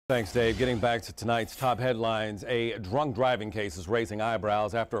Thanks, Dave. Getting back to tonight's top headlines, a drunk driving case is raising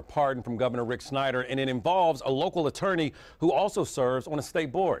eyebrows after a pardon from Governor Rick Snyder, and it involves a local attorney who also serves on a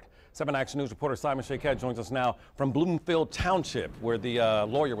state board. 7 Action News reporter Simon Shaquette joins us now from Bloomfield Township, where the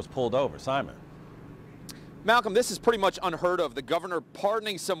lawyer was pulled over. Simon. Malcolm, this is pretty much unheard of. The governor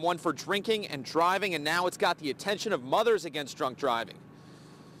pardoning someone for drinking and driving, and now it's got the attention of Mothers Against Drunk Driving.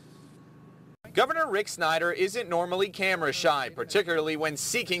 Governor Rick Snyder isn't normally camera shy, particularly when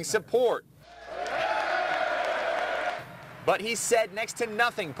seeking support. But he said next to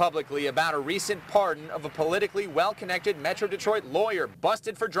nothing publicly about a recent pardon of a politically well-connected Metro Detroit lawyer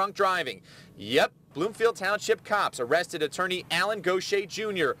busted for drunk driving. Yep, Bloomfield Township cops arrested attorney Alan Gaucher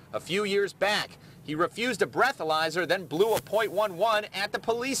Jr. a few years back. He refused a breathalyzer, then blew a .11 at the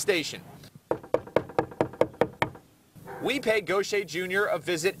police station. We paid Gaucher Jr. a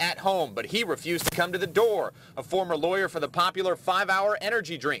visit at home, but he refused to come to the door. A former lawyer for the popular 5-hour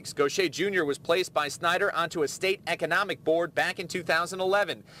energy drinks, Gaucher Jr. was placed by Snyder onto a state economic board back in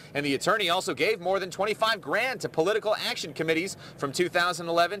 2011. And the attorney also gave more than $25 grand to political action committees from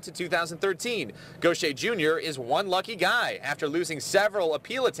 2011 to 2013. Gaucher Jr. is one lucky guy. After losing several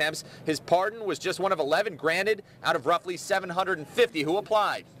appeal attempts, his pardon was just one of 11 granted out of roughly 750 who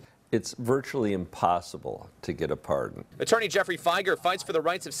applied. It's virtually impossible to get a pardon. Attorney Geoffrey Fieger fights for the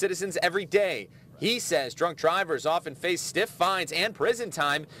rights of citizens every day. He says drunk drivers often face stiff fines and prison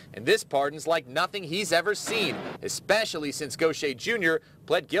time, and this pardon's like nothing he's ever seen, especially since Gaucher Jr.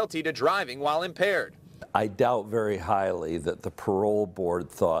 pled guilty to driving while impaired. I doubt very highly that the parole board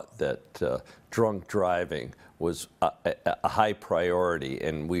thought that drunk driving was a high priority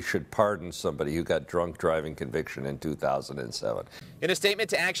and we should pardon somebody who got drunk driving conviction in 2007. In a statement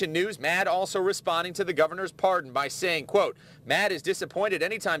to Action News, MADD also responding to the governor's pardon by saying, quote, MADD is disappointed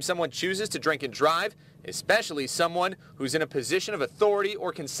anytime someone chooses to drink and drive, especially someone who's in a position of authority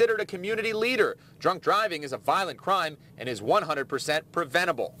or considered a community leader. Drunk driving is a violent crime and is 100%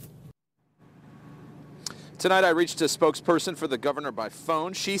 preventable. Tonight I reached a spokesperson for the governor by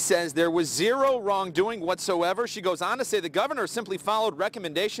phone. She says there was zero wrongdoing whatsoever. She goes on to say the governor simply followed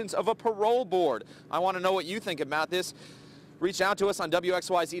recommendations of a parole board. I want to know what you think about this. Reach out to us on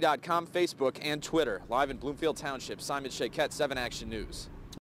WXYZ.com, Facebook, and Twitter. Live in Bloomfield Township, Simon Shaquette, 7 Action News.